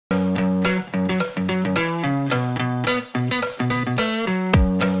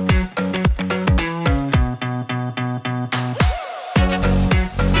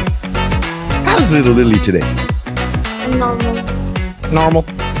is little Lily today? Normal. Normal.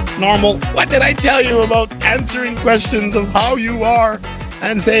 Normal. What did I tell you about answering questions of how you are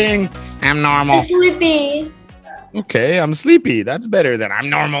and saying, I'm normal? Sleepy. Okay, I'm sleepy. That's better than I'm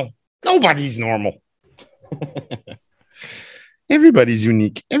normal. Nobody's normal. Everybody's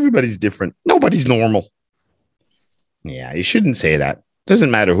unique. Everybody's different. Nobody's normal. Yeah, you shouldn't say that.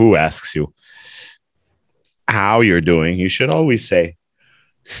 Doesn't matter who asks you how you're doing. You should always say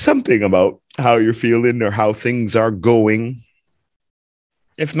something about how you're feeling or how things are going.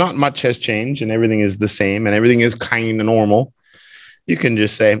 If not much has changed and everything is the same and everything is kind of normal, you can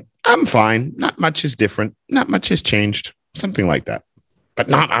just say, I'm fine. Not much is different. Not much has changed. Something like that. But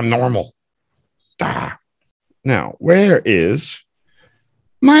not I'm normal. Ah. Now, where is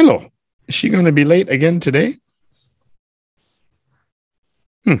Milo? Is she going to be late again today?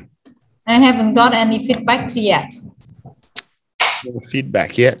 I haven't got any feedback yet. No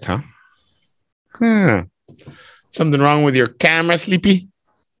feedback yet, huh? Something wrong with your camera, Sleepy?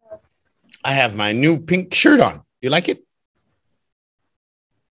 I have my new pink shirt on. You like it?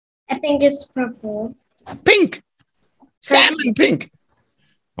 I think it's purple. Pink. Salmon pink.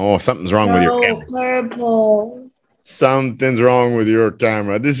 Oh, something's wrong with your camera. Purple. Something's wrong with your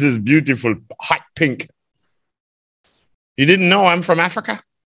camera. This is beautiful, hot pink. You didn't know I'm from Africa?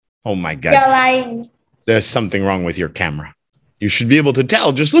 Oh, my God. You're lying. There's something wrong with your camera. You should be able to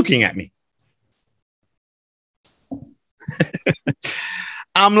tell just looking at me.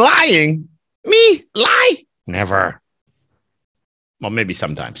 I'm lying. Me? Lie? Never. Well, maybe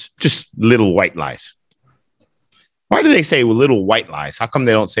sometimes. Just little white lies. Why do they say little white lies? How come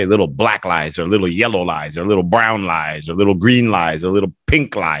they don't say little black lies or little yellow lies or little brown lies or little green lies or little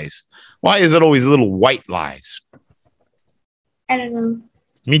pink lies? Why is it always little white lies? I don't know.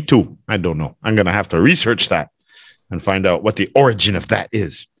 Me too. I don't know. I'm going to have to research that and find out what the origin of that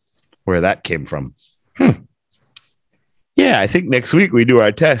is, where that came from. Yeah, I think next week we do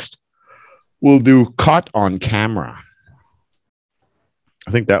our test. We'll do caught on camera.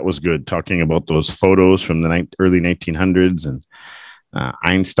 I think that was good, talking about those photos from the early 1900s and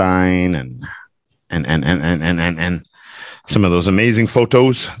Einstein and some of those amazing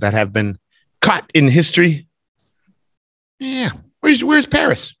photos that have been caught in history. Yeah. Where's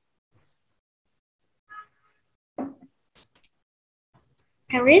Paris?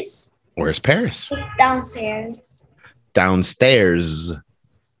 Paris? Where's Paris? It's downstairs. Downstairs.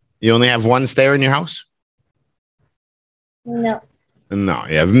 You only have one stair in your house? No. No,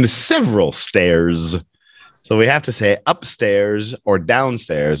 you have several stairs. So we have to say upstairs or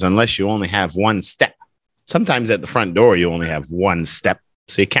downstairs unless you only have one step. Sometimes at the front door, you only have one step.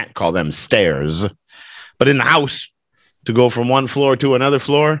 So you can't call them stairs. But in the house, to go from one floor to another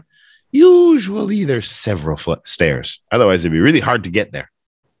floor, usually there's several stairs. Otherwise, it'd be really hard to get there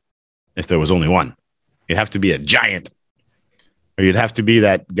if there was only one. You'd have to be a giant. Or you'd have to be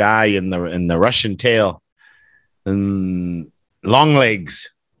that guy in the Russian tale. And long legs.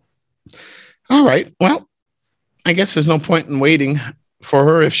 All right. Well, I guess there's no point in waiting for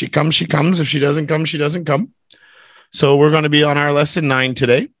her. If she comes, she comes. If she doesn't come, she doesn't come. So we're going to be on our lesson 9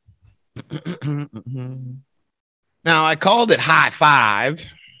 today. Now, I called it High Five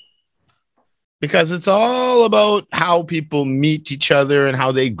because it's all about how people meet each other and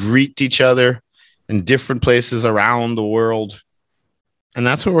how they greet each other in different places around the world. And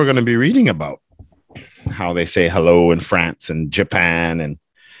that's what we're going to be reading about. How they say hello in France and Japan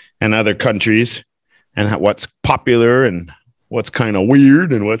and other countries, and what's popular and what's kind of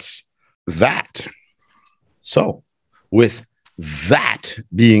weird and what's that. So with that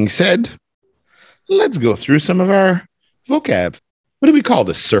being said, let's go through some of our vocab. What do we call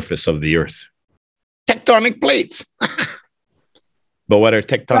the surface of the earth? Tectonic plates. But what are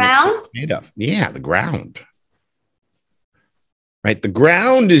tectonic plates made of? Yeah, the ground. Right? The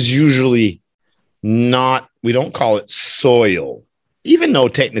ground is usually not, we don't call it soil, even though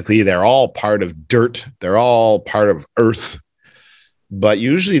technically they're all part of dirt. They're all part of earth. But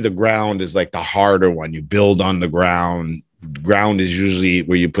usually the ground is like the harder one. You build on the ground. Ground is usually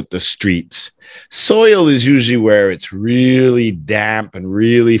where you put the streets. Soil is usually where it's really damp and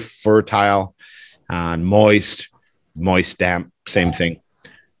really fertile and moist, damp, same thing.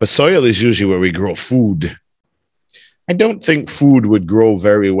 But soil is usually where we grow food. I don't think food would grow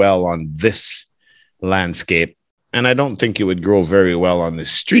very well on this landscape. And I don't think it would grow very well on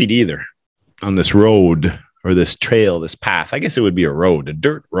this street either, on this road or this trail, this path. I guess it would be a road, a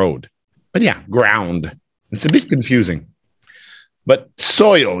dirt road. But yeah, ground. It's a bit confusing. But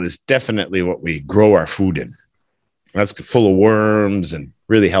soil is definitely what we grow our food in. That's full of worms and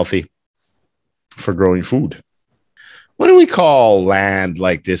really healthy for growing food. What do we call land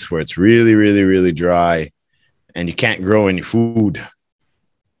like this where it's really, really, really dry and you can't grow any food?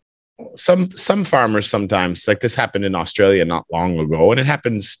 Some farmers sometimes, like this happened in Australia not long ago, and it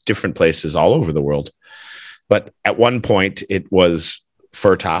happens different places all over the world. But at one point, it was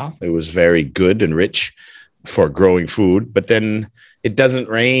fertile. It was very good and rich for growing food. But then it doesn't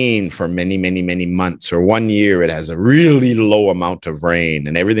rain for many, many, many months. Or 1 year, it has a really low amount of rain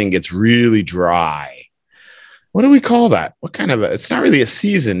and everything gets really dry. What do we call that? What kind of it's not really a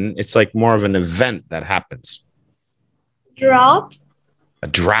season. It's like more of an event that happens. Drought. A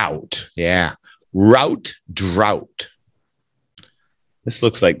drought. Yeah. Drought. This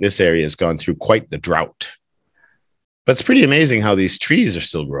looks like this area has gone through quite the drought. But it's pretty amazing how these trees are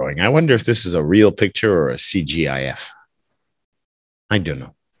still growing. I wonder if this is a real picture or a CGIF. I don't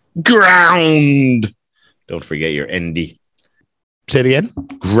know. Ground. Don't forget your ND. Say it again.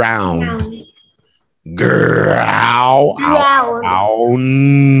 Ground. Ground.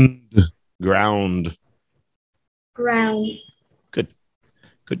 Ground. Good.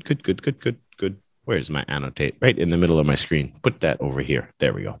 Where's my annotate? Right in the middle of my screen. Put that over here.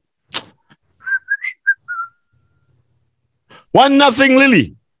 There we go. 1-0,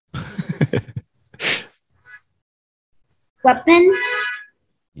 Lily. Weapon.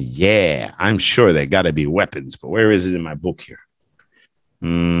 Yeah, I'm sure they got to be weapons, but where is it in my book here?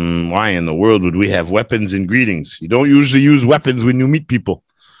 Why in the world would we have weapons in greetings? You don't usually use weapons when you meet people,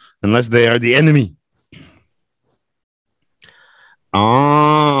 unless they are the enemy.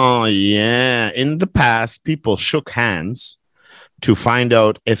 Oh, yeah. In the past, people shook hands to find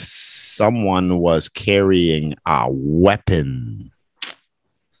out if someone was carrying a weapon.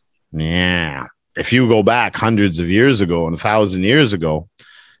 Yeah. If you go back hundreds of years ago and 1,000 years ago,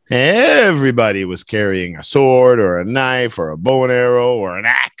 everybody was carrying a sword or a knife or a bow and arrow or an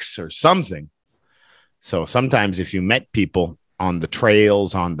axe or something. So sometimes if you met people on the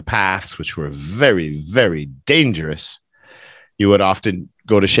trails, on the paths, which were very, very dangerous, you would often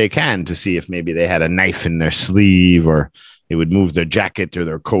go to shake hand to see if maybe they had a knife in their sleeve, or they would move their jacket or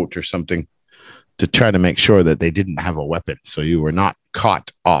their coat or something to try to make sure that they didn't have a weapon, so you were not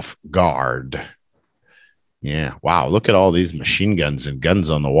caught off guard. Yeah, wow, look at all these machine guns and guns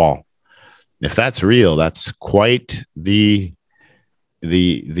on the wall. If that's real, that's quite the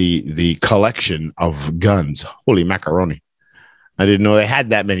collection of guns. Holy macaroni. I didn't know they had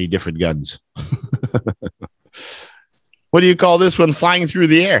that many different guns. What do you call this one flying through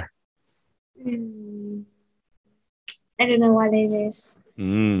the air? I don't know what it is.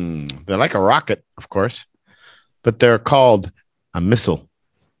 They're like a rocket, of course, but they're called a missile.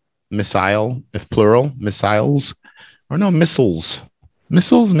 Missile, if plural, missiles, or no, missiles.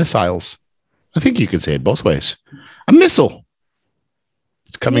 Missiles. I think you could say it both ways. A missile.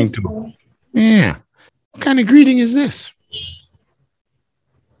 It's coming to. Yeah. What kind of greeting is this?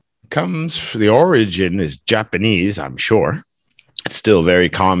 The origin is Japanese, I'm sure. It's still very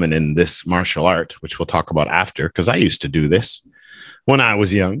common in this martial art, which we'll talk about after, because I used to do this when I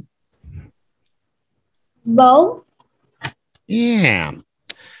was young. Bow. Yeah.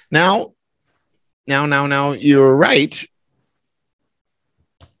 Now, you're right.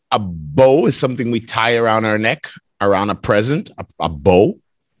 A bow is something we tie around our neck, around a present, a bow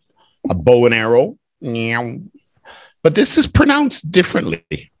and arrow. But this is pronounced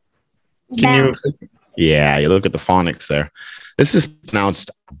differently. You look at the phonics there. This is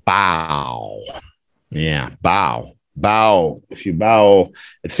pronounced bow. Yeah, bow. If you bow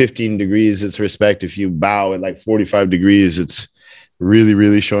at 15 degrees, it's respect. If you bow at like 45 degrees, it's really,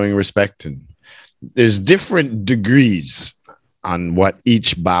 really showing respect. And there's different degrees on what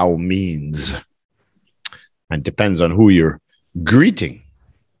each bow means. It depends on who you're greeting.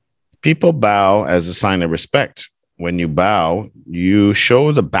 People bow as a sign of respect. When you bow, you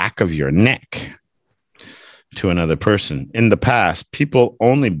show the back of your neck to another person. In the past, people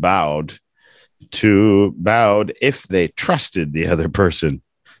only bowed if they trusted the other person,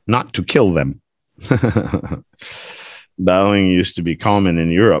 not to kill them. Bowing used to be common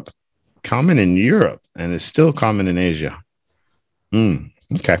in Europe, and it's still common in Asia.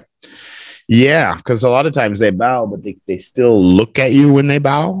 Okay. Yeah, because a lot of times they bow, but they still look at you when they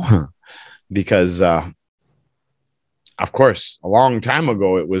bow. Because, of course, a long time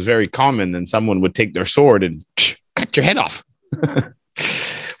ago, it was very common that someone would take their sword and cut your head off.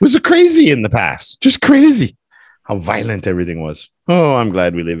 It was crazy in the past. Just crazy how violent everything was. Oh, I'm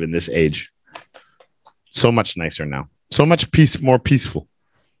glad we live in this age. So much nicer now. So much more peaceful.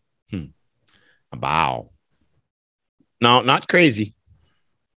 A bow. No, not crazy.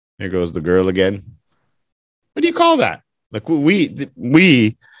 There goes the girl again. What do you call that? Like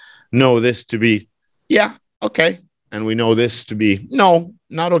we know this to be, yeah, okay. And we know this to be no,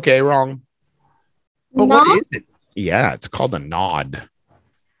 not okay, wrong. But Nod? what is it? Yeah, it's called a nod.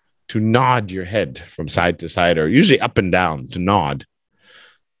 To nod your head from side to side, or usually up and down, to nod.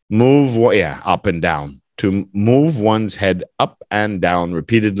 Move, up and down. To move one's head up and down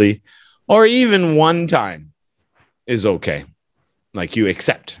repeatedly, or even one time is okay. Like you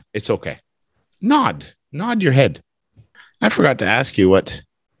accept, it's okay. Nod your head. I forgot to ask you what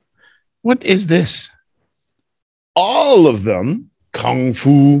is this? All of them, Kung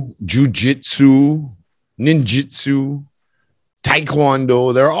Fu, Jiu-Jitsu, Ninjutsu,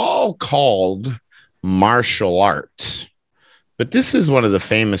 Taekwondo, they're all called martial arts. But this is one of the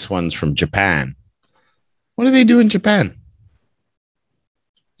famous ones from Japan. What do they do in Japan?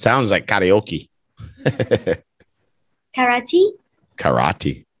 Sounds like karaoke. Karate?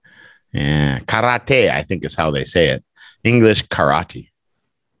 Karate. Yeah, karate, I think is how they say it. English, karate.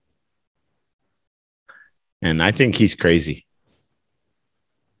 And I think he's crazy.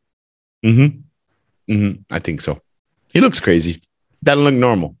 I think so. He looks crazy. Doesn't look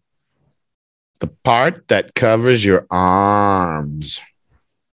normal. The part that covers your arms.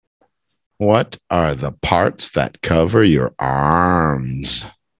 What are the parts that cover your arms?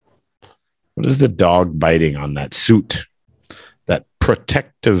 What is the dog biting on that suit? That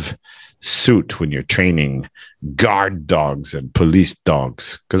protective suit when you're training guard dogs and police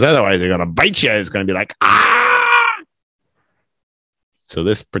dogs. Because otherwise they're going to bite you. It's going to be like, ah! So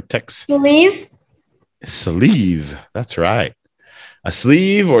this protects... Sleeve? Sleeve. That's right. A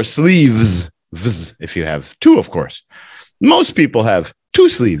sleeve or sleeves. If you have two, of course. Most people have two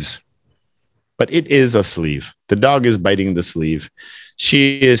sleeves. But it is a sleeve. The dog is biting the sleeve.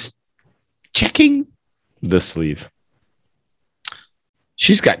 She is checking the sleeve.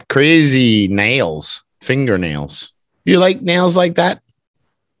 She's got crazy nails, fingernails. You like nails like that?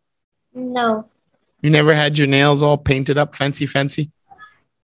 No. You never had your nails all painted up fancy?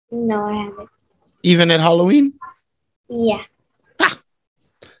 No, I haven't. Even at Halloween? Yeah.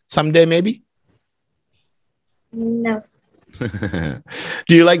 Someday, maybe? No.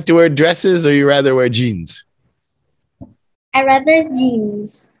 Do you like to wear dresses or you rather wear jeans? I rather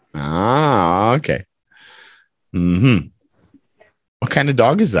jeans. Ah, okay. What kind of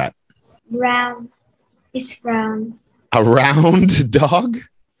dog is that? Brown. It's brown. A round dog?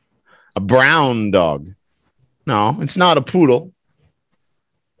 A brown dog? No, it's not a poodle.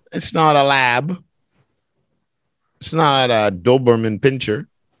 It's not a lab. It's not a Doberman Pinscher.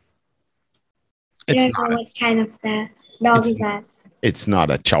 I don't know what kind of dog is that. It's not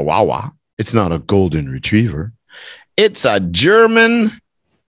a Chihuahua. It's not a Golden Retriever. It's a German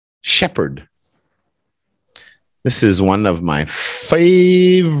Shepherd. This is one of my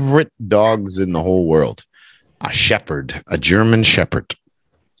favorite dogs in the whole world. A Shepherd, a German Shepherd.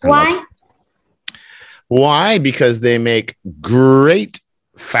 Why? Why? Because they make great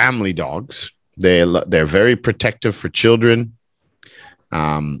family dogs. They're very protective for children.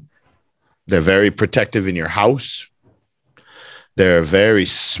 They're very protective in your house. They're very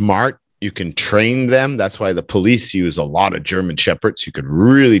smart. You can train them. That's why the police use a lot of German Shepherds. You could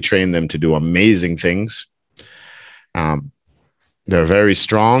really train them to do amazing things. They're very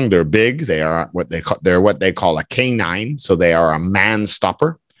strong. They're big. They are what they call a canine. So they are a man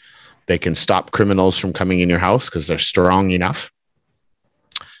stopper. They can stop criminals from coming in your house because they're strong enough.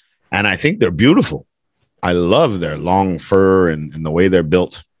 And I think they're beautiful. I love their long fur and the way they're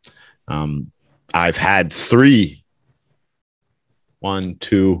built. I've had 3. 1,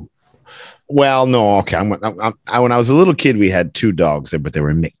 2. Well, no, okay. When I was a little kid, we had 2 dogs there, but they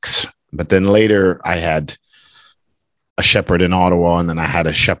were mixed. But then later, I had a Shepherd in Ottawa, and then I had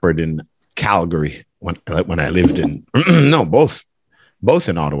a Shepherd in Calgary when I lived in. No, both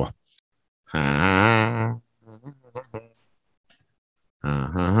in Ottawa.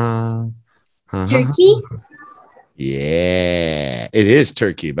 Turkey? Yeah, it is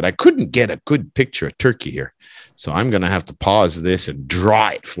turkey, but I couldn't get a good picture of turkey here. So I'm going to have to pause this and draw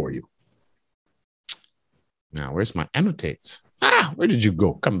it for you. Now, where's my annotates? Where did you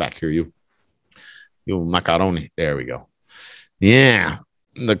go? Come back here, you macaroni. There we go. Yeah,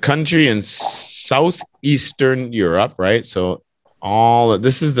 the country in southeastern Europe, right? So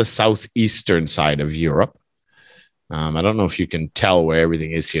this is the southeastern side of Europe. I don't know if you can tell where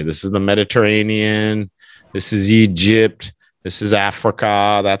everything is here. This is the Mediterranean. This is Egypt. This is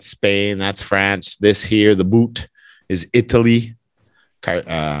Africa. That's Spain. That's France. This here, the boot, is Italy.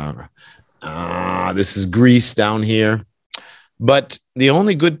 This is Greece down here. But the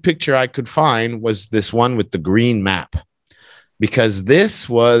only good picture I could find was this one with the green map, because this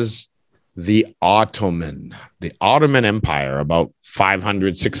was the Ottoman Empire about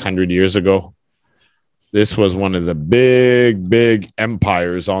 500, 600 years ago. This was one of the big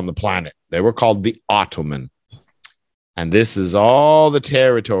empires on the planet. They were called the Ottoman. And this is all the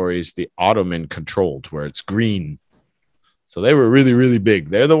territories the Ottoman controlled, where it's green. So they were really big.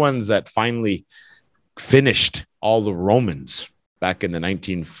 They're the ones that finally finished all the Romans back in the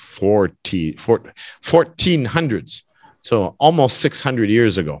 1400s. So almost 600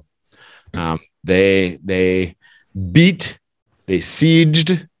 years ago. They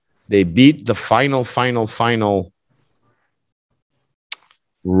sieged, they beat the final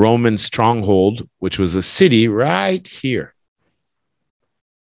Roman stronghold, which was a city right here.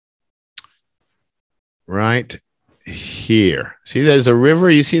 Right here. See, there's a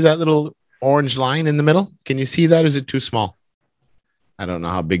river. You see that little orange line in the middle? Can you see that? Or is it too small? I don't know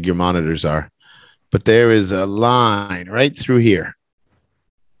how big your monitors are, but there is a line right through here.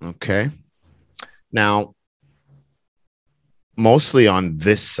 Okay. Now, mostly on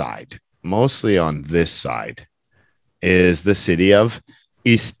this side is the city of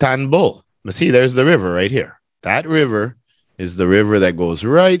Istanbul. See, there's the river right here. That river is the river that goes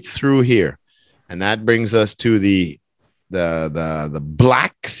right through here. And that brings us to the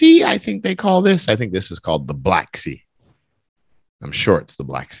Black Sea, I think they call this. I think this is called the Black Sea. I'm sure it's the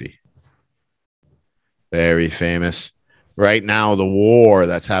Black Sea. Very famous. Right now, the war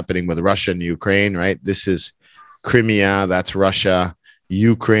that's happening with Russia and Ukraine, right? This is Crimea, that's Russia.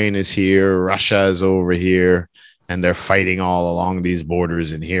 Ukraine is here. Russia is over here. And they're fighting all along these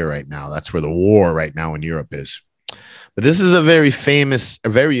borders in here right now. That's where the war right now in Europe is. But this is a very famous, a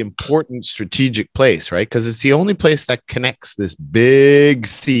very important strategic place, right? Because it's the only place that connects this big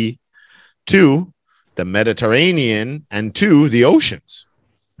sea to the Mediterranean and to the oceans,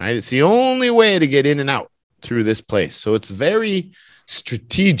 right? It's the only way to get in and out through this place. So it's very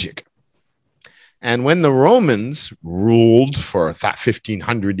strategic. And when the Romans ruled for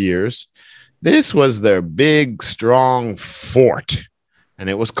 1,500 years, this was their big, strong fort. And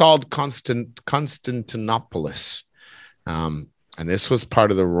it was called Constantinopolis. And this was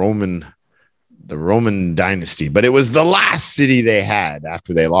part of the Roman dynasty. But it was the last city they had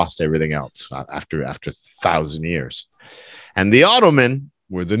after they lost everything else, after 1,000 years. And the Ottoman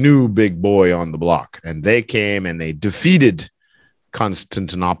were the new big boy on the block. And they came and they defeated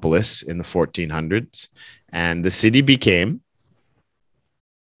Constantinopolis in the 1400s. And the city became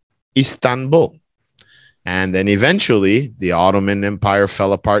Istanbul. And then eventually the Ottoman Empire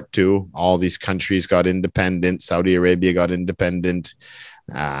fell apart too. All these countries got independent. Saudi Arabia got independent.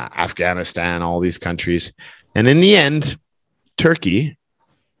 Afghanistan, all these countries. And in the end, Turkey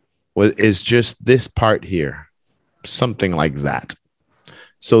is just this part here. Something like that.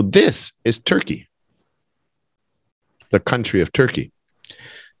 So this is Turkey. The country of Turkey.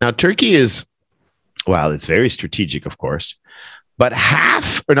 Now, Turkey is, well, it's very strategic, of course. But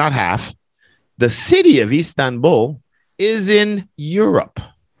half, or not half, the city of Istanbul is in Europe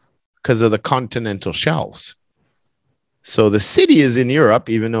because of the continental shelves. So the city is in Europe,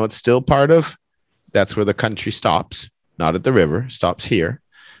 even though it's still part of, that's where the country stops, not at the river, stops here.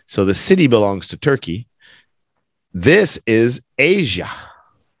 So the city belongs to Turkey. This is Asia.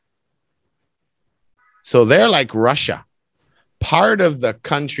 So they're like Russia. Part of the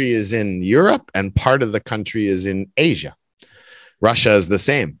country is in Europe and part of the country is in Asia. Russia is the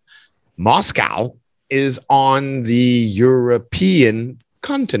same. Moscow is on the European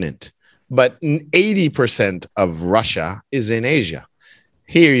continent, but 80% of Russia is in Asia.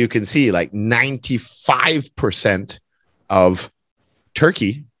 Here you can see like 95% of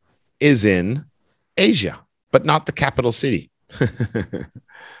Turkey is in Asia, but not the capital city. So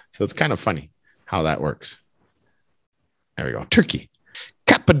it's kind of funny how that works. There we go. Turkey.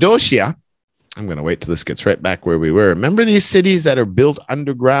 Cappadocia. I'm going to wait till this gets right back where we were. Remember these cities that are built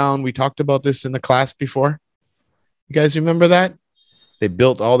underground? We talked about this in the class before. You guys remember that? They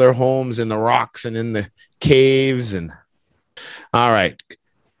built all their homes in the rocks and in the caves. And all right.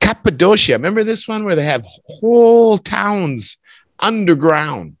 Cappadocia. Remember this one where they have whole towns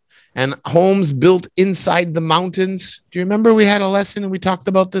underground and homes built inside the mountains? Do you remember we had a lesson and we talked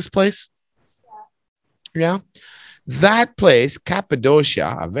about this place? Yeah. That place,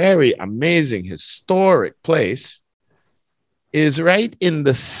 Cappadocia, a very amazing historic place, is right in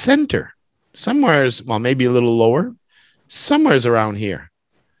the center. Somewhere's, well, maybe a little lower, somewhere's around here,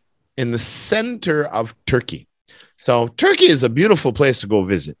 in the center of Turkey. So Turkey is a beautiful place to go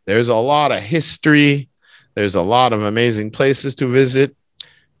visit. There's a lot of history. There's a lot of amazing places to visit.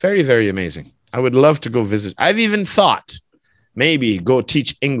 Very, very amazing. I would love to go visit. I've even thought maybe go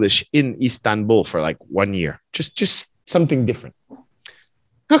teach English in Istanbul for like 1 year. Just something different.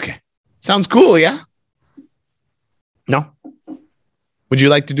 Okay. Sounds cool, yeah? No? Would you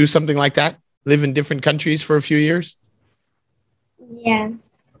like to do something like that? live in different countries for a few years? Yeah.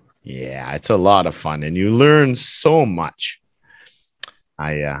 Yeah, it's a lot of fun and you learn so much.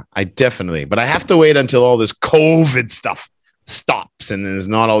 I definitely, but I have to wait until all this COVID stuff stops and there's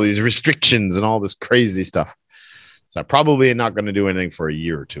not all these restrictions and all this crazy stuff. So I'm probably not going to do anything for a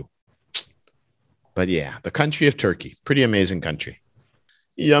year or two. But yeah, the country of Turkey, pretty amazing country.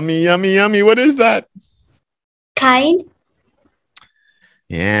 Yummy, yummy, yummy. What is that? Kind.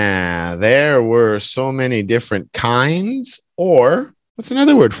 Yeah, there were so many different kinds, or what's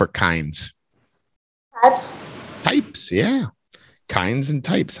another word for kinds? Types. Types, yeah. Kinds and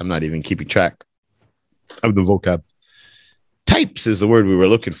types. I'm not even keeping track of the vocab. Types is the word we were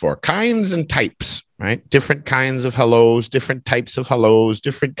looking for. Kinds and types, right? Different kinds of hellos, different types of hellos,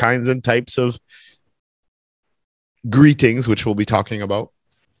 different kinds and types of greetings, which we'll be talking about.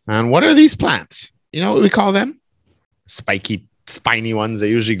 And what are these plants? You know what we call them? Spiky, spiny ones. They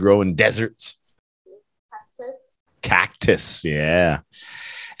usually grow in deserts. Cactus, yeah.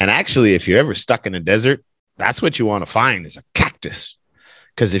 And actually, if you're ever stuck in a desert, that's what you want to find is a cactus.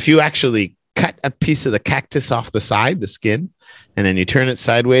 Because if you actually cut a piece of the cactus off the side, the skin, and then you turn it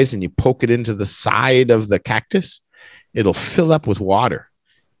sideways and you poke it into the side of the cactus, it'll fill up with water.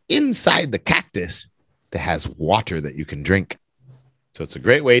 Inside the cactus, that has water that you can drink. So it's a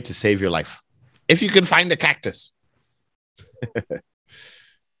great way to save your life. If you can find a cactus.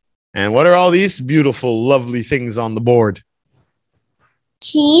 And what are all these beautiful, lovely things on the board?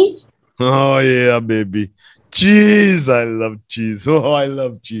 Cheese. Oh, yeah, baby. Cheese. I love cheese. Oh, I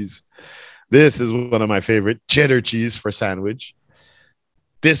love cheese. This is one of my favorite. Cheddar cheese for sandwich.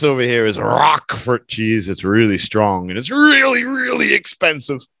 This over here is Roquefort cheese. It's really strong and it's really, really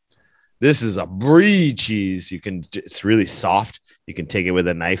expensive. This is a brie cheese. It's really soft. You can take it with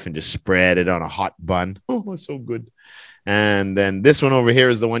a knife and just spread it on a hot bun. Oh, it's so good. And then this one over here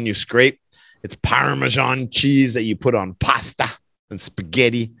is the one you scrape. It's Parmesan cheese that you put on pasta and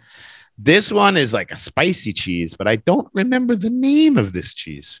spaghetti. This one is like a spicy cheese, but I don't remember the name of this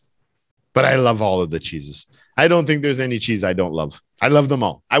cheese. But I love all of the cheeses. I don't think there's any cheese I don't love. I love them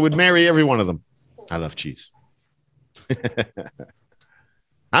all. I would marry every one of them. I love cheese.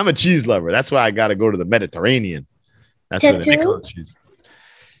 I'm a cheese lover. That's why I got to go to the Mediterranean. That's where they make all the cheese.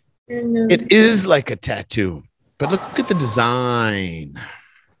 It is like a tattoo. But look at the design.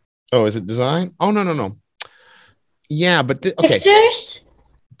 Oh, is it design? Oh, no. Yeah, but okay. Pictures?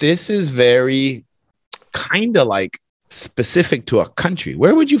 This is very kind of like specific to a country.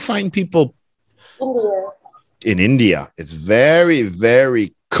 Where would you find people? India. In India. It's very,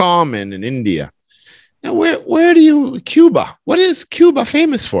 very common in India. Now, where do you, Cuba? What is Cuba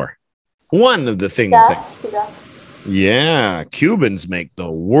famous for? One of the things yeah, Cubans make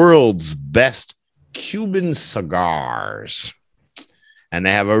the world's best Cuban cigars. And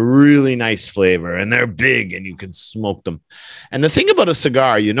they have a really nice flavor and they're big and you can smoke them. And the thing about a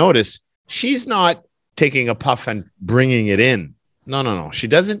cigar, you notice she's not taking a puff and bringing it in. No. She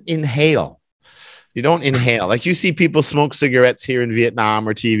doesn't inhale. You don't inhale. Like you see people smoke cigarettes here in Vietnam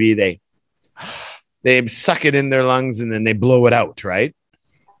or TV. They suck it in their lungs and then they blow it out, right?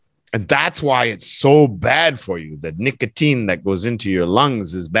 And that's why it's so bad for you. The nicotine that goes into your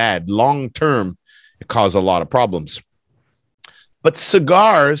lungs is bad. Long term, it causes a lot of problems. But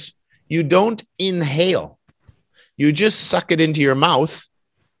cigars, you don't inhale. You just suck it into your mouth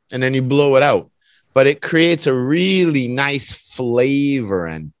and then you blow it out. But it creates a really nice flavor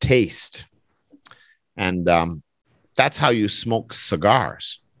and taste. And that's how you smoke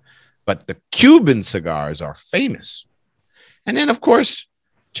cigars. But the Cuban cigars are famous. And then, of course,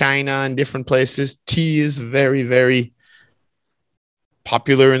 China and different places, tea is very, very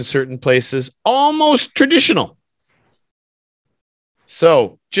popular in certain places, almost traditional.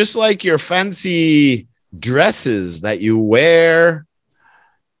 So just like your fancy dresses that you wear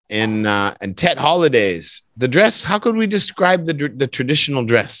in Tet holidays, the dress, how could we describe the traditional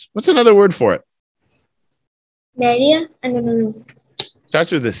dress? What's another word for it? Media? No.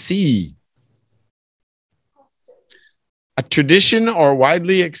 Starts with a C. A tradition or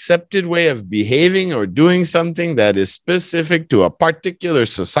widely accepted way of behaving or doing something that is specific to a particular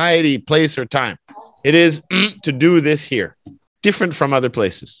society, place, or time. It is to do this here. Different from other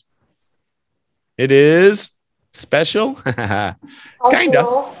places. It is special. Kind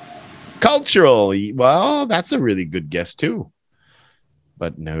of. Cultural. Well, that's a really good guess too.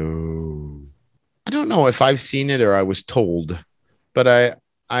 But no. I don't know if I've seen it or I was told. But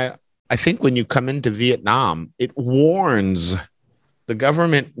I think when you come into Vietnam, it warns, the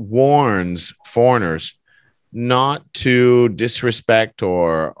government warns foreigners not to disrespect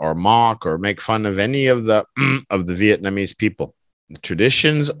or mock or make fun of any of the Vietnamese people.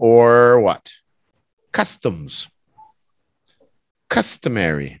 Traditions or what? Customs.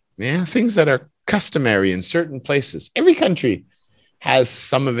 Customary. Yeah, things that are customary in certain places. Every country has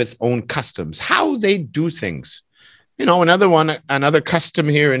some of its own customs, how they do things. You know, another custom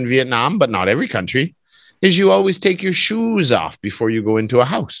here in Vietnam, but not every country, is you always take your shoes off before you go into a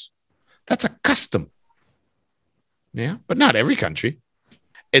house. That's a custom. Yeah, but not every country.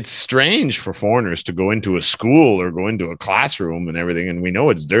 It's strange for foreigners to go into a school or go into a classroom and everything, and we know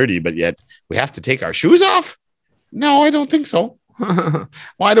it's dirty, but yet we have to take our shoes off? No, I don't think so.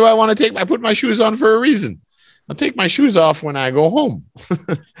 Why do I want to I put my shoes on for a reason. I'll take my shoes off when I go home,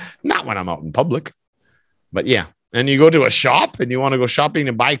 not when I'm out in public. But yeah, and you go to a shop and you want to go shopping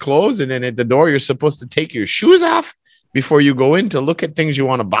to buy clothes, and then at the door, you're supposed to take your shoes off before you go in to look at things you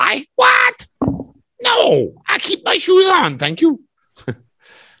want to buy. What? No, I keep my shoes on. Thank you.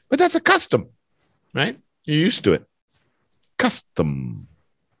 But that's a custom, right? You're used to it. Custom.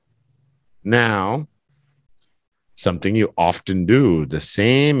 Now, something you often do, the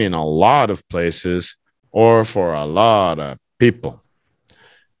same in a lot of places or for a lot of people.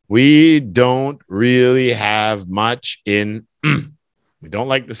 We don't really have much in, we don't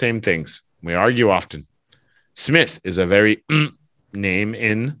like the same things. We argue often. Smith is a very name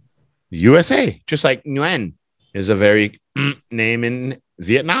in USA, just like Nguyen is a very name in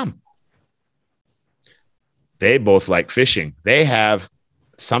Vietnam. They both like fishing. They have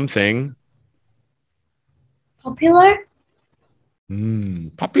something popular.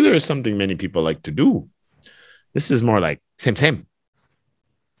 Popular is something many people like to do. This is more like same.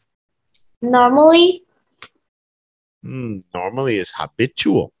 Normally. Normally is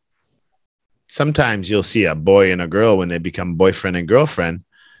habitual. Sometimes you'll see a boy and a girl when they become boyfriend and girlfriend.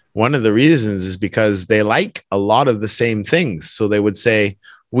 One of the reasons is because they like a lot of the same things. So they would say,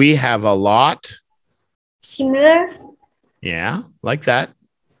 we have a lot. Similar. Yeah, like that.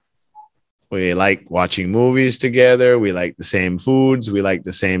 We like watching movies together. We like the same foods. We like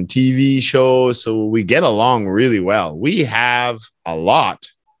the same TV shows. So we get along really well. We have a lot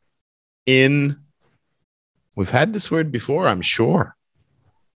in, we've had this word before, I'm sure.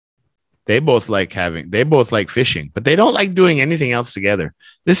 They both like fishing, but they don't like doing anything else together.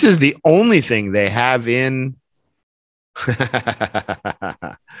 This is the only thing they have in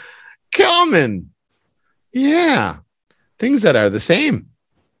common. Yeah. Things that are the same.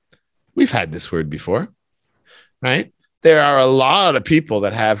 We've had this word before, right? There are a lot of people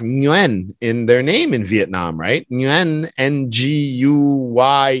that have Nguyen in their name in Vietnam, right? Nguyen,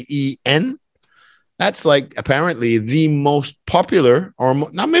 Nguyen. That's like apparently the most popular, or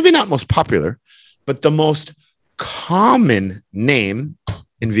not, maybe not most popular, but the most common name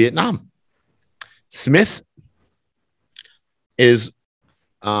in Vietnam. Smith is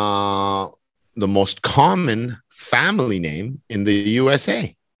the most common family name in the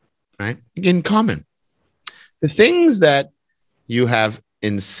USA, right? Again, common. The things that you have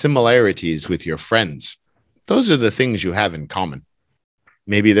in similarities with your friends, those are the things you have in common.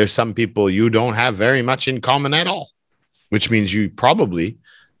 Maybe there's some people you don't have very much in common at all, which means you probably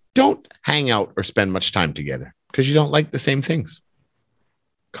don't hang out or spend much time together because you don't like the same things.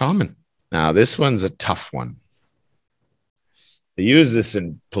 Common. Now, this one's a tough one. They use this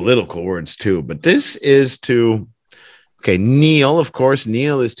in political words too, but this is to, okay, kneel, of course.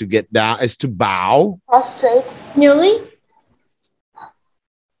 Kneel is to get down, is to bow. Prostrate. Kneeling.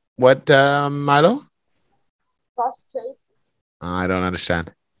 What, Milo? Prostrate. I don't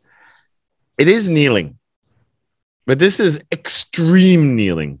understand. It is kneeling, but this is extreme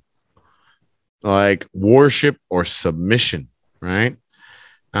kneeling, like worship or submission, right?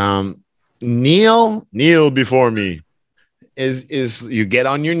 Kneel before me is you get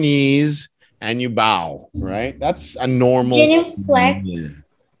on your knees and you bow, right? That's a normal. Genuflect.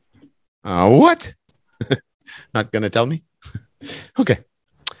 What? Not going to tell me? Okay.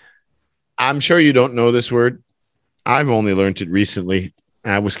 I'm sure you don't know this word. I've only learned it recently.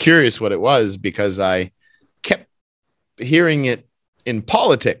 I was curious what it was because I kept hearing it in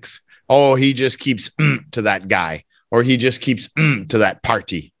politics. Oh, he just keeps to that guy, or he just keeps to that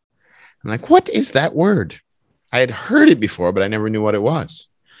party. I'm like, what is that word? I had heard it before, but I never knew what it was.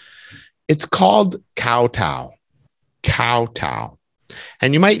 It's called kowtow. Kowtow.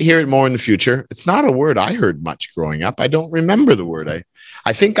 And you might hear it more in the future. It's not a word I heard much growing up. I don't remember the word.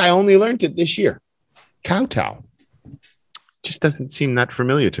 I think I only learned it this year. Kowtow. Just doesn't seem that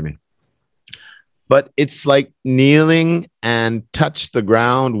familiar to me. But it's like kneeling and touch the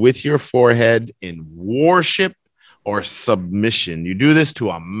ground with your forehead in worship or submission. You do this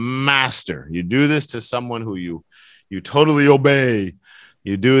to a master. You do this to someone who you totally obey.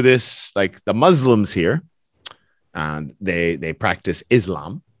 You do this like the Muslims here. They practice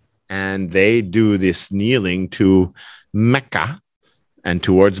Islam, and they do this kneeling to Mecca and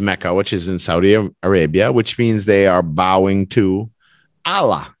towards Mecca, which is in Saudi Arabia, which means they are bowing to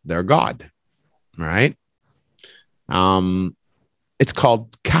Allah, their God, right? It's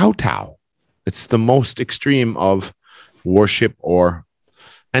called kowtow. It's the most extreme of worship,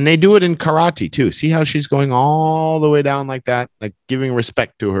 and they do it in karate too. See how she's going all the way down like that, like giving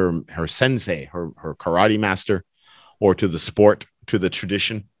respect to her sensei, her karate master, or to the sport, to the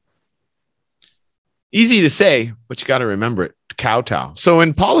tradition. Easy to say, but you got to remember it, kowtow. So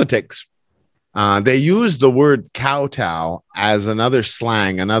in politics, they use the word kowtow as another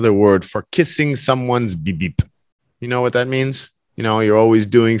slang, another word for kissing someone's beep beep. You know what that means? You know, you're always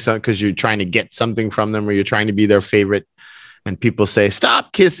doing something because you're trying to get something from them, or you're trying to be their favorite. And people say,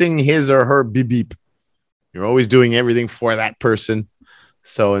 stop kissing his or her beep beep. You're always doing everything for that person.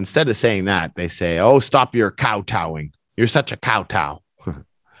 So instead of saying that, they say, oh, stop your kowtowing. You're such a kowtow.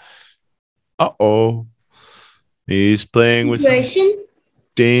 Uh-oh. He's playing Situation? with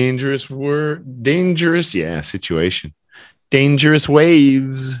dangerous word. Dangerous, yeah, situation. Dangerous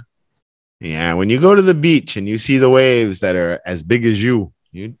waves. Yeah, when you go to the beach and you see the waves that are as big as you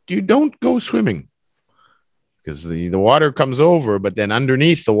don't go swimming, because the water comes over, but then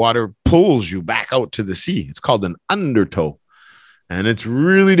underneath the water pulls you back out to the sea. It's called an undertow, and it's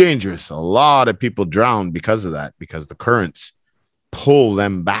really dangerous. A lot of people drown because of that, because the currents pull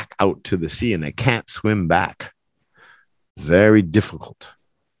them back out to the sea and they can't swim back. Very difficult.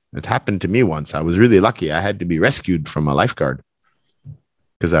 It happened to me once. I was really lucky. I had to be rescued from a lifeguard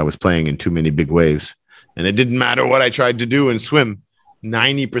because I was playing in too many big waves, and it didn't matter what I tried to do and swim.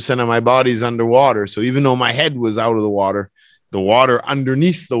 90% of my body's underwater. So even though my head was out of the water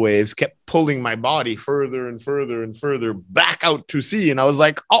underneath the waves kept pulling my body further and further and further back out to sea. And I was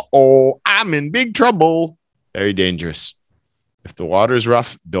like, uh-oh, I'm in big trouble. Very dangerous. If the water is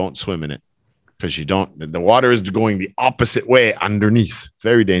rough, don't swim in it, because the water is going the opposite way underneath.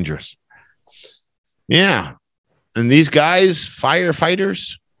 Very dangerous. Yeah. And these guys,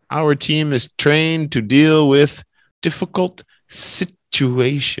 firefighters, our team is trained to deal with difficult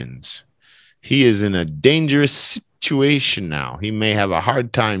situations. He is in a dangerous situation now. He may have a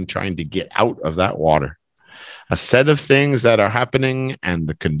hard time trying to get out of that water. A set of things that are happening and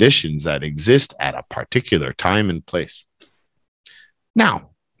the conditions that exist at a particular time and place. Now,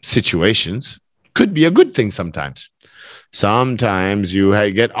 situations could be a good thing sometimes. Sometimes you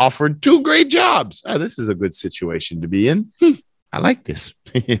get offered 2 great jobs. Oh, this is a good situation to be in. I like this,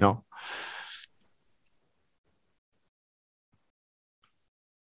 you know.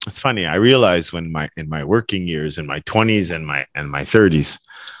 It's funny. I realized when in my working years, in my 20s and my 30s,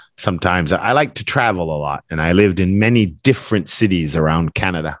 sometimes I like to travel a lot, and I lived in many different cities around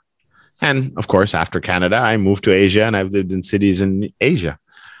Canada. And of course, after Canada, I moved to Asia, and I've lived in cities in Asia.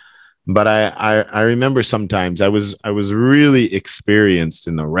 But I remember sometimes I was really experienced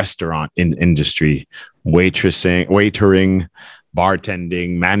in the restaurant industry, waitering,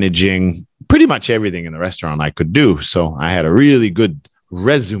 bartending, managing, pretty much everything in the restaurant I could do. So I had a really good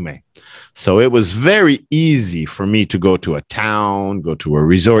resume. So it was very easy for me to go to a town, go to a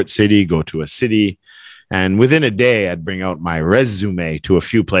resort city, go to a city. And within a day, I'd bring out my resume to a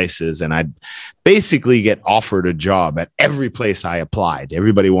few places, and I'd basically get offered a job at every place I applied.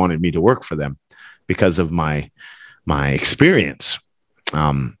 Everybody wanted me to work for them because of my experience.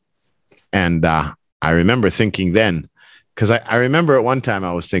 I remember thinking then, because I remember at one time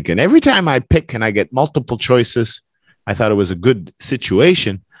I was thinking, every time I pick and I get multiple choices, I thought it was a good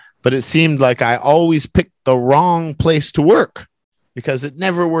situation, but it seemed like I always picked the wrong place to work because it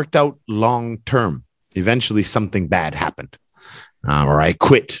never worked out long term. Eventually something bad happened, or I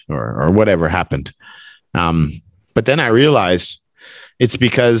quit, or whatever happened. But then I realized it's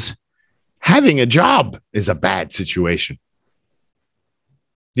because having a job is a bad situation.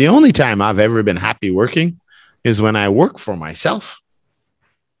 The only time I've ever been happy working is when I work for myself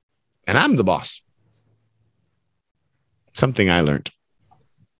and I'm the boss. Something I learned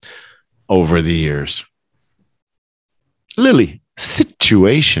over the years. Lily,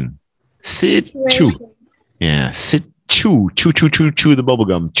 situation. Yeah, chew the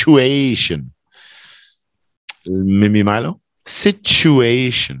bubblegum. Tuation. Mimi Milo.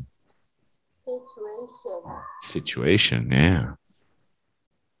 Situation, yeah.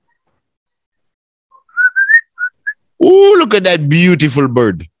 Oh, look at that beautiful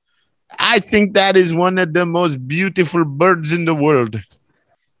bird. I think that is one of the most beautiful birds in the world.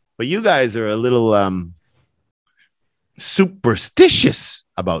 But you guys are a little superstitious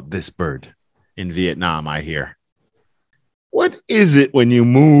about this bird in Vietnam, I hear. What is it when you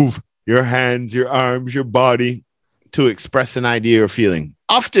move your hands, your arms, your body, to express an idea or feeling.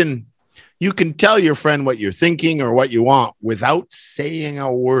 Often you can tell your friend what you're thinking or what you want without saying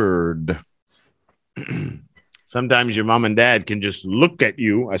a word. Sometimes your mom and dad can just look at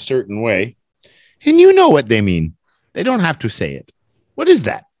you a certain way and you know what they mean. They don't have to say it. What is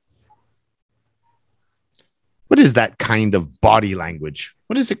that? What is that kind of body language?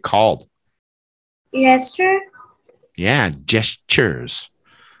 What is it called? Gesture. Yeah, gestures.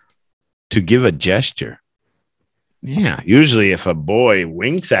 To give a gesture. Yeah, usually if a boy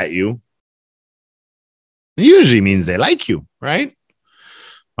winks at you, it usually means they like you, right?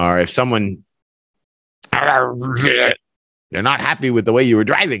 Or if someone, they're not happy with the way you were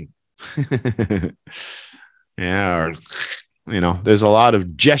driving. Yeah, or, there's a lot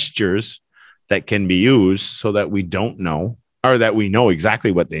of gestures that can be used so that we don't know, or that we know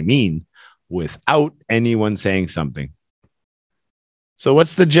exactly what they mean without anyone saying something. So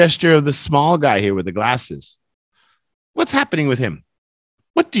what's the gesture of the small guy here with the glasses? What's happening with him?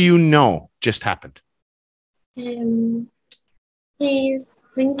 What do you know just happened? He's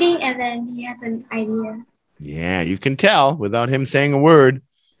thinking and then he has an idea. Yeah, you can tell without him saying a word.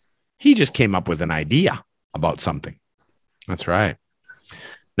 He just came up with an idea about something. That's right.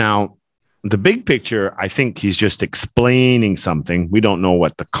 Now, the big picture, I think he's just explaining something. We don't know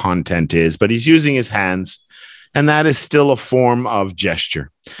what the content is, but he's using his hands, and that is still a form of gesture.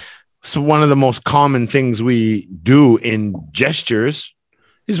 So one of the most common things we do in gestures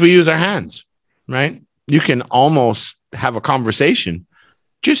is we use our hands, right? You can almost have a conversation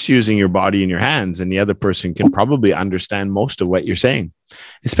just using your body and your hands, and the other person can probably understand most of what you're saying,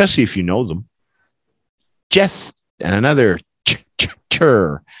 especially if you know them. And another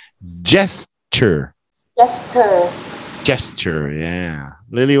gesture. Gesture. Gesture, yeah.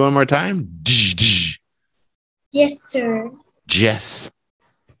 Lily, one more time. Gesture. Gesture.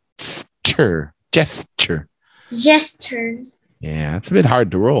 Yeah, it's a bit hard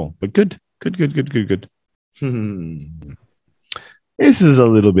to roll, but good. This is a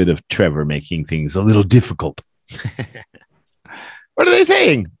little bit of Trevor making things a little difficult. What are they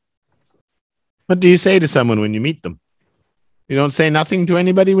saying? What do you say to someone when you meet them? You don't say nothing to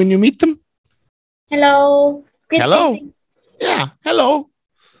anybody when you meet them? Hello. Hello. Yeah, hello.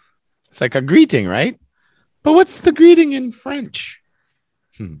 It's like a greeting, right? But what's the greeting in French?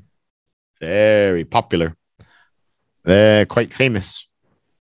 Very popular. They're quite famous.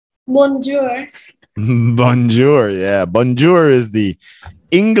 Bonjour. Bonjour. Yeah, bonjour is the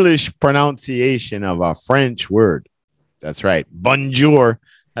English pronunciation of a French word. That's right. Bonjour.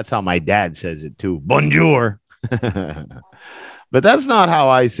 That's how my dad says it too. Bonjour. But that's not how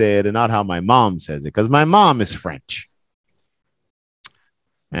I say it and not how my mom says it, because my mom is French.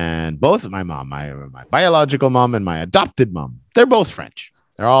 And both my mom, my biological mom and my adopted mom, they're both French.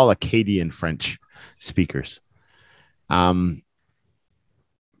 They're all Acadian French speakers. Do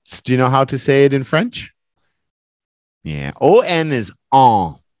you know how to say it in French? Yeah. O-N is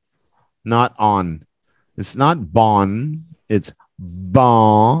on, not on. It's not bon, it's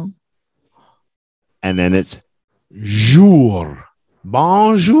bon. And then it's jour.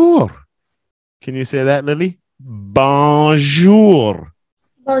 Bonjour. Can you say that, Lily? Bonjour.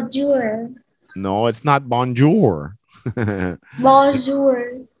 Bonjour. No, it's not bonjour.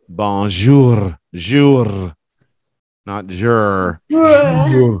 Bonjour. Bonjour. Jour. Not jour.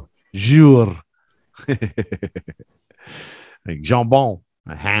 Jour. Jour. Like jambon,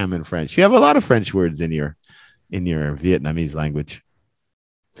 a ham in French. You have a lot of French words in your Vietnamese language.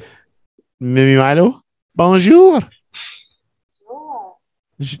 Mimi Milo? Bonjour.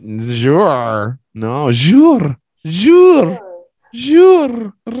 Jour. No, jour. Jour.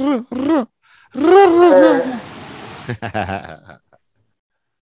 Jour.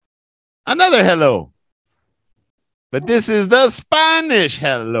 Another hello. But this is the Spanish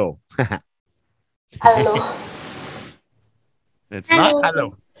hello. Hello. It's not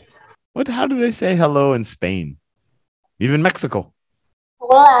hello. How do they say hello in Spain? Even Mexico.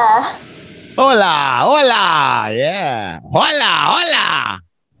 Hola. Hola, hola. Yeah. Hola, hola.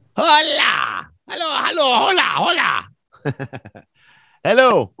 Hola. Hello, hola, hola.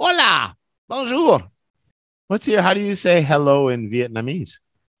 Hello, hola. Bonjour. How do you say hello in Vietnamese?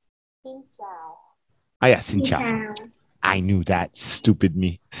 Xin chào. Oh, yeah, xin chào. I knew that. Stupid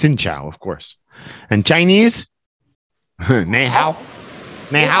me. Xin chào, of course. And Chinese? Ni hao.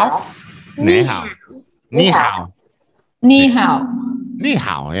 Ni hao. Ni hao. Ni hao. Ni hao. Ni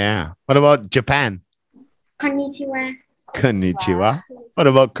hao, yeah. What about Japan? Konnichiwa. Konnichiwa. What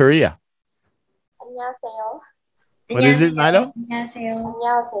about Korea? 안녕하세요. What is it, Milo? 안녕하세요.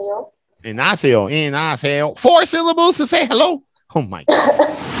 안녕하세요. Inaseo. 4 syllables to say hello. Oh my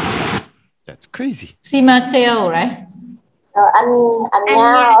God. That's crazy. Simaseo, right? Anh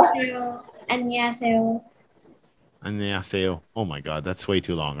nhau. 안녕하세요. 안녕하세요. Oh my God, that's way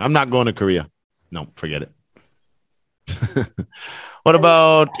too long. I'm not going to Korea. No, forget it. What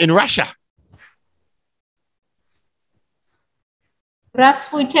about in Russia?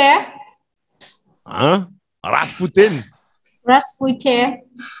 Rasputin. Huh? Rasputin. Rasputin.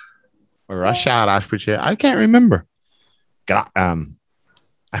 Or Russia, Rasputin. I can't remember.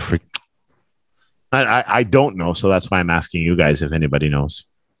 I don't know, so that's why I'm asking you guys if anybody knows.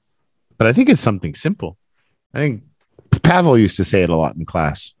 But I think it's something simple. I think Pavel used to say it a lot in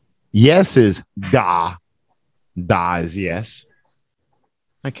class. Yes is da. Da is yes.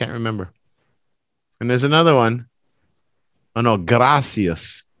 I can't remember. And there's another one. Oh no,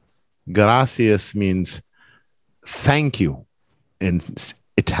 gracias. Gracias means thank you in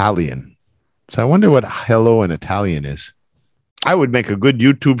Italian. So I wonder what hello in Italian is. I would make a good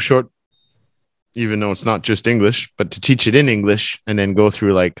YouTube short, even though it's not just English, but to teach it in English and then go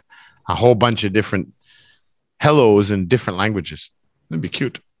through like a whole bunch of different hellos in different languages. That'd be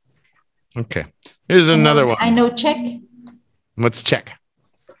cute. Okay. Here's another one. I know Czech. Let's check.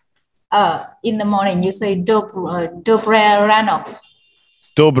 In the morning, you say Dobre rano.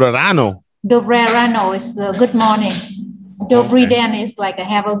 Dobre rano. Dobre rano is the good morning. Dobry den is like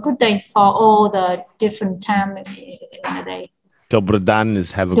have a good day for all the different time in the day. Dobre dan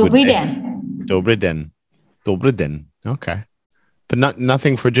is have a Dobry good day. den. Dobre den. Dobre den. Okay. But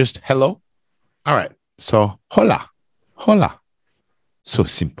nothing for just hello? All right. So, hola. Hola. So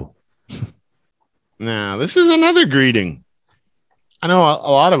simple. Now, this is another greeting. I know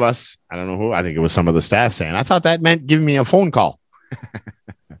a lot of us, I don't know who, I think it was some of the staff saying, I thought that meant give me a phone call.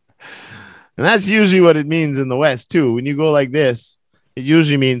 And that's usually what it means in the West, too. When you go like this, it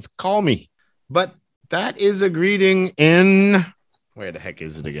usually means call me. But that is a greeting in, where the heck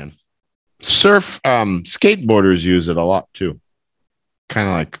is it again? Skateboarders use it a lot, too. Kind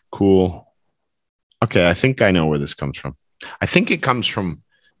of like cool. Okay, I think I know where this comes from. I think it comes from,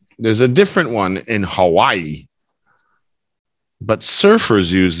 there's a different one in Hawaii. But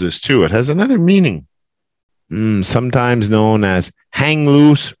surfers use this too. It has another meaning. Sometimes known as hang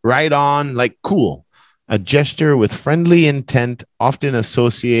loose, right on, like cool. A gesture with friendly intent, often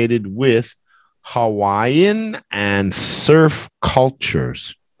associated with Hawaiian and surf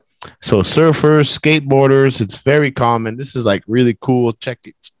cultures. So surfers, skateboarders, it's very common. This is like really cool. Check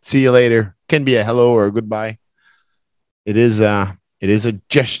it. See you later. Can be a hello or a goodbye. It is a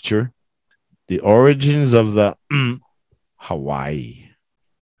gesture. The origins of the Hawaii.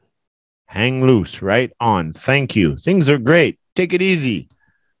 Hang loose, right on. Thank you. Things are great. Take it easy.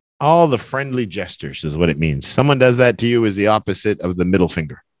 All the friendly gestures is what it means. Someone does that to you is the opposite of the middle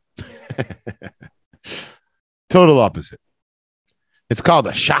finger. Total opposite. It's called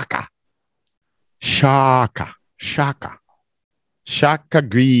a shaka. Shaka. Shaka. Shaka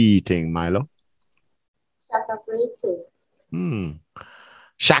greeting, Milo. Shaka greeting.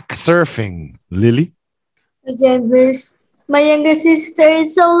 Shaka surfing, Lily. My younger sister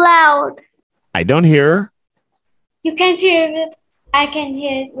is so loud. I don't hear her. You can't hear it. I can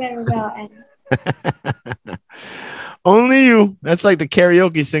hear it very well. Only you. That's like the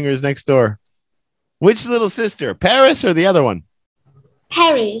karaoke singers next door. Which little sister? Paris or the other one?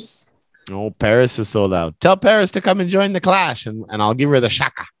 Paris. Oh, Paris is so loud. Tell Paris to come and join the clash and I'll give her the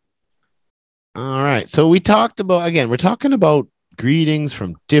shaka. All right. So we talked about, again, we're talking about greetings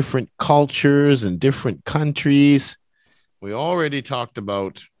from different cultures and different countries. We already talked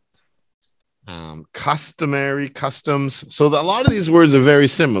about customs. So a lot of these words are very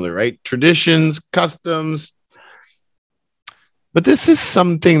similar, right? Traditions, customs. But this is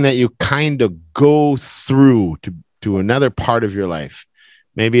something that you kind of go through to another part of your life.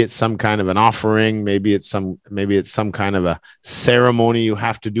 Maybe it's some kind of an offering. Maybe it's some kind of a ceremony you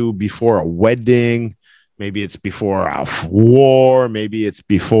have to do before a wedding. Maybe it's before a war. Maybe it's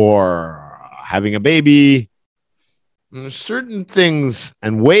before having a baby. And there's certain things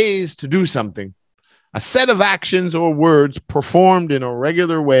and ways to do something. A set of actions or words performed in a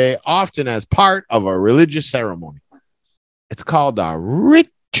regular way, often as part of a religious ceremony. It's called a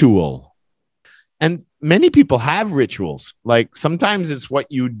ritual. And many people have rituals. Like sometimes it's what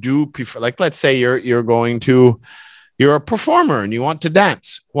you do. Like let's say you're a performer and you want to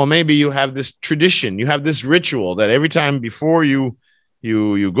dance. Well, maybe you have this tradition. You have this ritual that every time before you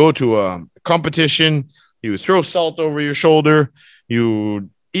go to a competition, you throw salt over your shoulder,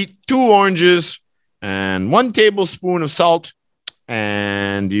 you eat 2 oranges and 1 tablespoon of salt,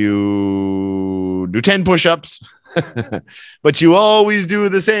 and you do 10 push-ups. But you always do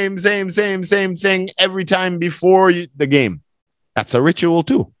the same thing every time before the game. That's a ritual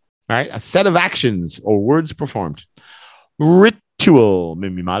too. right? A set of actions or words performed. Ritual,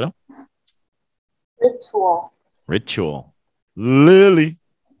 Mimi Malo. Ritual. Ritual. Lily.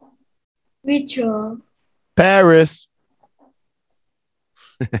 Ritual. Paris.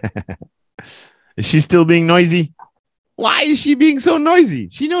 Is she still being noisy? Why is she being so noisy?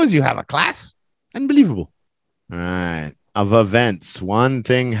 She knows you have a class. Unbelievable. All right. Of events. One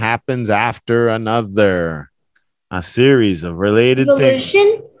thing happens after another. A series of related Evolution.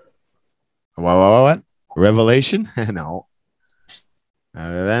 things. What? Revelation? No.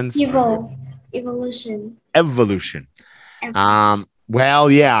 Events. Evolution. Evolution.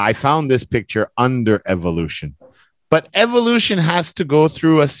 Well, yeah, I found this picture under evolution. But evolution has to go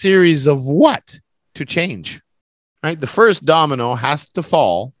through a series of what to change? Right? The first domino has to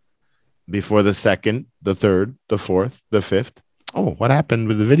fall before the second, the third, the fourth, the fifth. Oh, what happened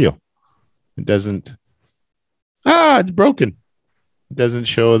with the video? It doesn't. It's broken. It doesn't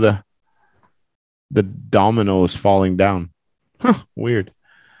show the dominoes falling down. Huh, weird.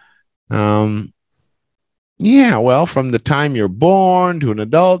 Yeah, well, from the time you're born to an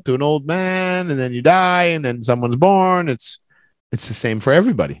adult to an old man, and then you die, and then someone's born, it's the same for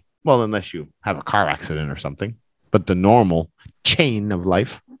everybody. Well, unless you have a car accident or something. But the normal chain of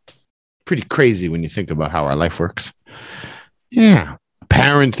life, pretty crazy when you think about how our life works. Yeah.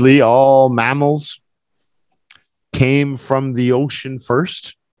 Apparently, all mammals came from the ocean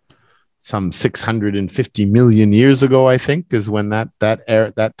first. Some 650 million years ago, I think, is when that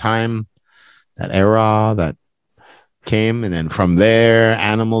era came, and then from there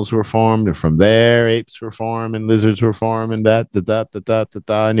animals were formed, and from there apes were formed, and lizards were formed, and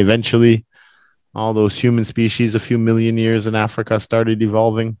and eventually all those human species a few million years in Africa started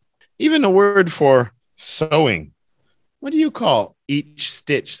evolving. Even a word for sewing. What do you call each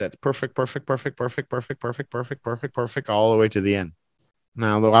stitch that's perfect all the way to the end?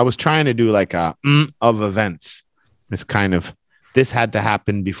 Now, though, I was trying to do like a of events. This kind of, this had to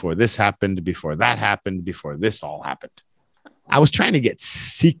happen before this happened, before that happened, before this all happened. I was trying to get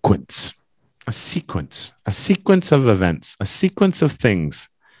sequence, a sequence of events, a sequence of things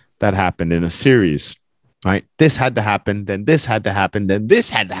that happened in a series, right? This had to happen, then this had to happen, then this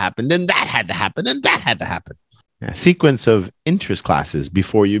had to happen, then that had to happen, and that had to happen. A sequence of interest classes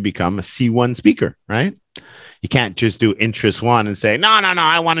before you become a C1 speaker, right? You can't just do interest 1 and say, no,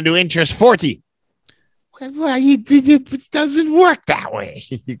 I want to do interest 40. Well, it doesn't work that way.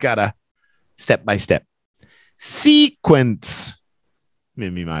 You gotta step by step. Sequence.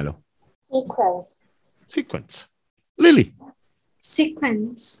 Mimi Milo. Sequence. Lily.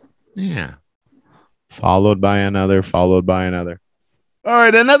 Sequence. Yeah. Followed by another. All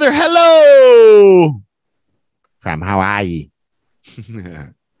right, another hello from Hawaii.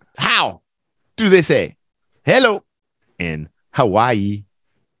 How do they say hello in Hawaii?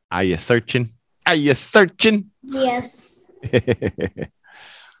 Are you searching? Yes.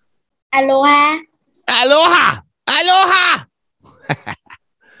 Aloha. Aloha.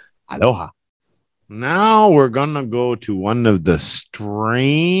 Now we're going to go to one of the strangest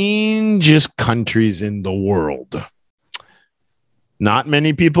countries in the world. Not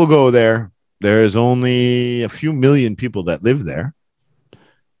many people go there. There's only a few million people that live there.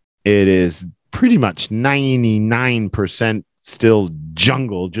 It is pretty much 99% still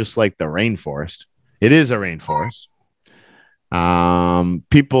jungle, just like the rainforest. It is a rainforest.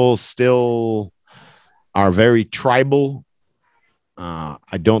 People still are very tribal.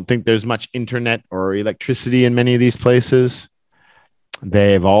 I don't think there's much internet or electricity in many of these places.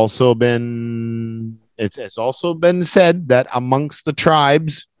 They've also been, it's also been said that amongst the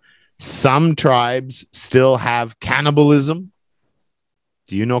tribes, some tribes still have cannibalism.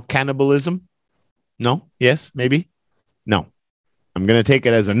 Do you know cannibalism? No? Yes? Maybe? No. I'm going to take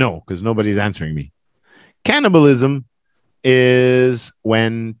it as a no because nobody's answering me. Cannibalism is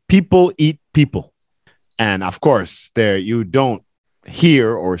when people eat people. And of course, there you don't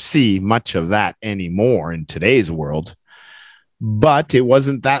hear or see much of that anymore in today's world. But it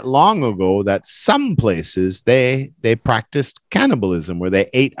wasn't that long ago that some places they practiced cannibalism where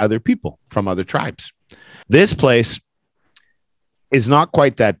they ate other people from other tribes. This place is not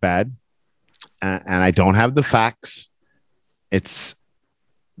quite that bad. And I don't have the facts. It's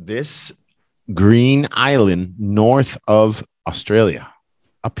this green island north of Australia,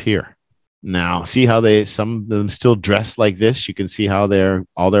 up here. Now, see how some of them still dress like this? You can see how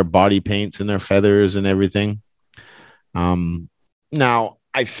all their body paints and their feathers and everything. Now,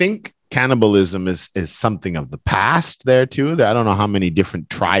 I think cannibalism is something of the past there too. I don't know how many different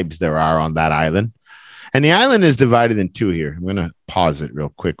tribes there are on that island. And the island is divided in two here. I'm going to pause it real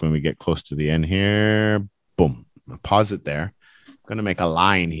quick when we get close to the end here. Boom. I'll pause it there. I'm going to make a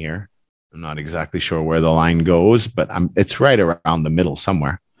line here. I'm not exactly sure where the line goes, but it's right around the middle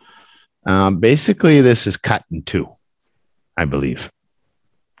somewhere. Basically, this is cut in two, I believe.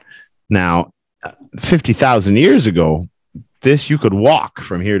 Now, 50,000 years ago, you could walk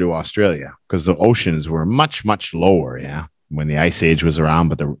from here to Australia because the oceans were much, much lower, when the Ice Age was around,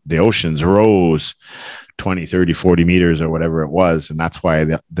 but the oceans rose 20, 30, 40 meters or whatever it was, and that's why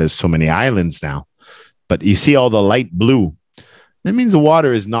there's so many islands now. But you see all the light blue. That means the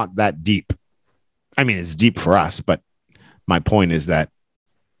water is not that deep. I mean, it's deep for us, but my point is that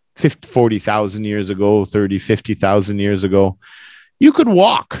 40,000 years ago, 30, 50,000 years ago, you could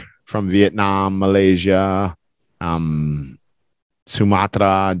walk from Vietnam, Malaysia,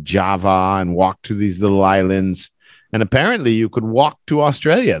 Sumatra, Java, and walk to these little islands. And apparently you could walk to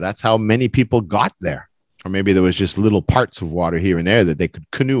Australia. That's how many people got there. Or maybe there was just little parts of water here and there that they could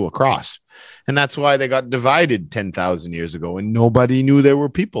canoe across. And that's why they got divided 10,000 years ago and nobody knew there were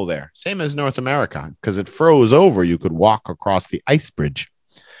people there. Same as North America, because it froze over. You could walk across the ice bridge.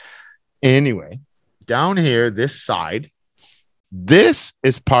 Anyway, down here, this side, this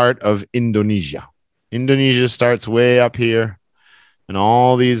is part of Indonesia. Indonesia starts way up here and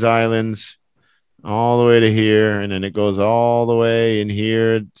all these islands all the way to here. And then it goes all the way in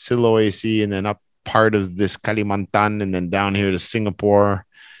here, Sulawesi, and then up part of this Kalimantan, and then down here to Singapore,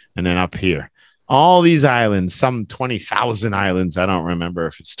 and then up here. All these islands, some 20,000 islands. I don't remember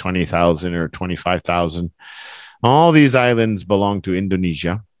if it's 20,000 or 25,000. All these islands belong to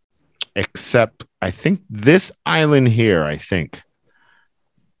Indonesia, except I think this island here,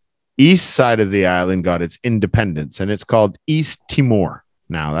 east side of the island got its independence, and it's called East Timor.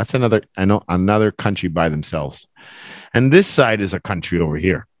 Now, that's another country by themselves. And this side is a country over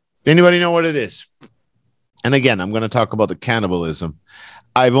here. Anybody know what it is? And again, I'm going to talk about the cannibalism.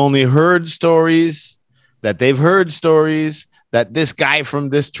 I've only heard stories that they've heard stories that this guy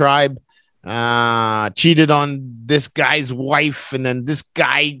from this tribe cheated on this guy's wife, and then this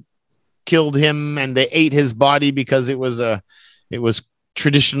guy killed him, and they ate his body because it was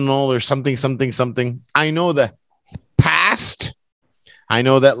traditional or something. I know the past. I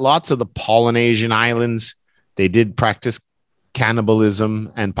know that lots of the Polynesian islands, they did practice cannibalism,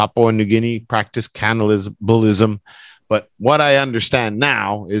 and Papua New Guinea practiced cannibalism. But what I understand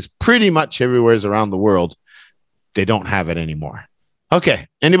now is pretty much everywhere around the world, they don't have it anymore. Okay.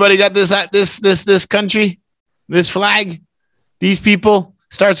 Anybody got this country, this flag, these people?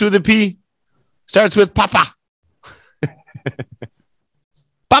 Starts with a P, starts with Papa.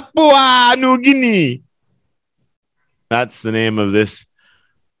 Papua New Guinea. That's the name of this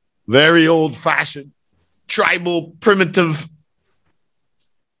very old-fashioned, tribal, primitive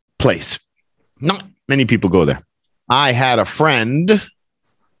place. Not many people go there. I had a friend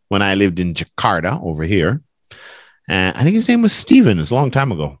when I lived in Jakarta over here. And I think his name was Steven. It was a long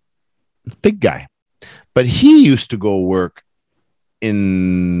time ago. Big guy. But he used to go work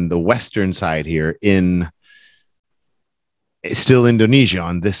in the western side here in still Indonesia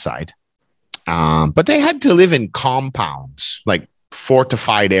on this side. But they had to live in compounds, like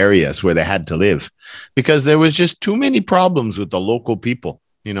fortified areas where they had to live because there was just too many problems with the local people.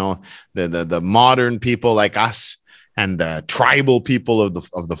 You know, the modern people like us and the tribal people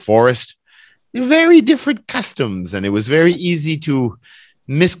of the forest, very different customs. And it was very easy to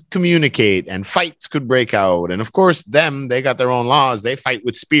miscommunicate and fights could break out. And of course, they got their own laws. They fight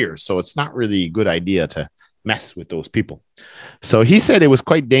with spears. So it's not really a good idea to mess with those people. So he said it was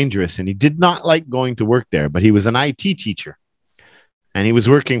quite dangerous and he did not like going to work there, but he was an IT teacher. And he was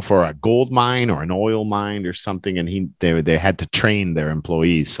working for a gold mine or an oil mine or something. And they had to train their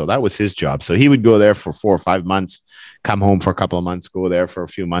employees. So that was his job. So he would go there for 4 or 5 months, come home for a couple of months, go there for a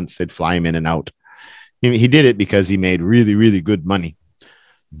few months. They'd fly him in and out. He did it because he made really, really good money.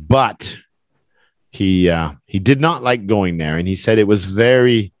 But he did not like going there. And he said it was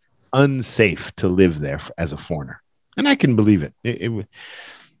very unsafe to live there as a foreigner. And I can believe it. It was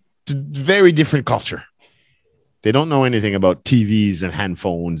a very different culture. They don't know anything about TVs and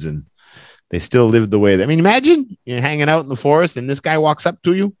handphones, and they still live the way I mean, imagine you're hanging out in the forest and this guy walks up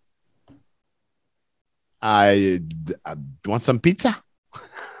to you. I want some pizza.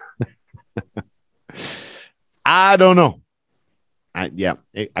 I don't know.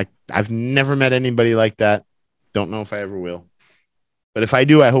 I've never met anybody like that. Don't know if I ever will. But if I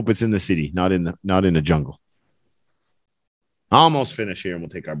do, I hope it's in the city, not in the jungle. Almost finished here and we'll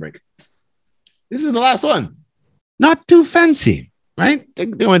take our break. This is the last one. Not too fancy, right?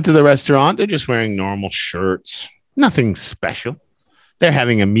 They went to the restaurant. They're just wearing normal shirts. Nothing special. They're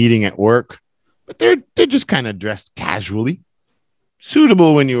having a meeting at work, but they're just kind of dressed casually.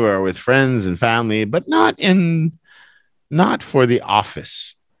 Suitable when you are with friends and family, but not in not for the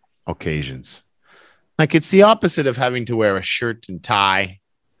office occasions. Like it's the opposite of having to wear a shirt and tie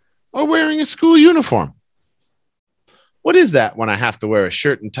or wearing a school uniform. What is that when I have to wear a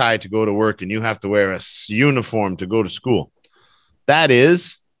shirt and tie to go to work and you have to wear a uniform to go to school? That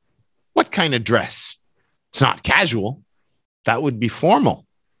is what kind of dress? It's not casual. That would be formal.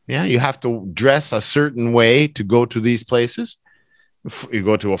 Yeah, you have to dress a certain way to go to these places. If you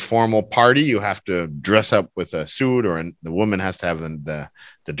go to a formal party, you have to dress up with a suit, or the woman has to have the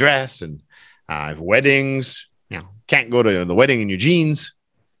dress. And weddings, you know, can't go to the wedding in your jeans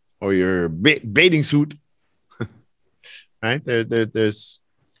or your bathing suit. Right? There's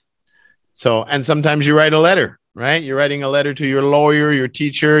so, and sometimes you write a letter, right? You're writing a letter to your lawyer, your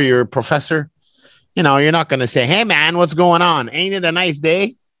teacher, your professor. You know, you're not going to say, "Hey man, what's going on? Ain't it a nice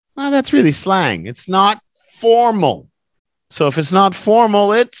day?" Well, that's really slang. It's not formal. So if it's not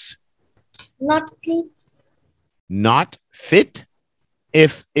formal, it's not fit. Not fit.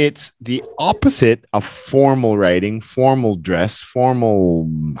 If it's the opposite of formal writing, formal dress, formal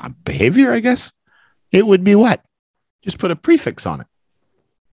behavior, I guess, it would be what? Just put a prefix on it.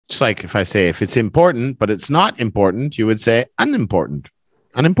 Just like if I say, if it's important, but it's not important, you would say unimportant.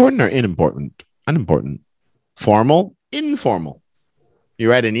 Unimportant or unimportant? Unimportant. Formal, informal. You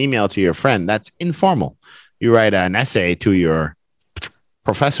write an email to your friend, that's informal. You write an essay to your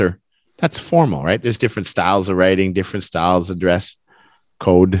professor, that's formal, right? There's different styles of writing, different styles of dress,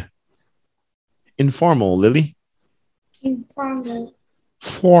 code. Informal, Lily? Informal.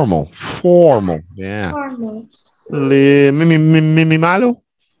 Formal. Yeah. Formal. Mimi Malo?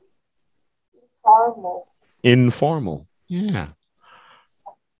 Informal. Yeah.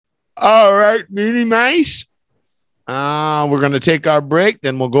 All right, really nice. We're going to take our break,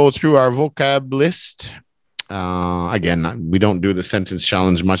 then we'll go through our vocab list. Again, we don't do the sentence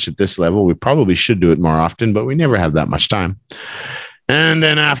challenge much at this level. We probably should do it more often, but we never have that much time. And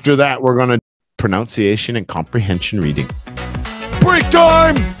then after that, we're going to pronunciation and comprehension reading. Break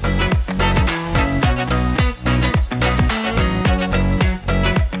time!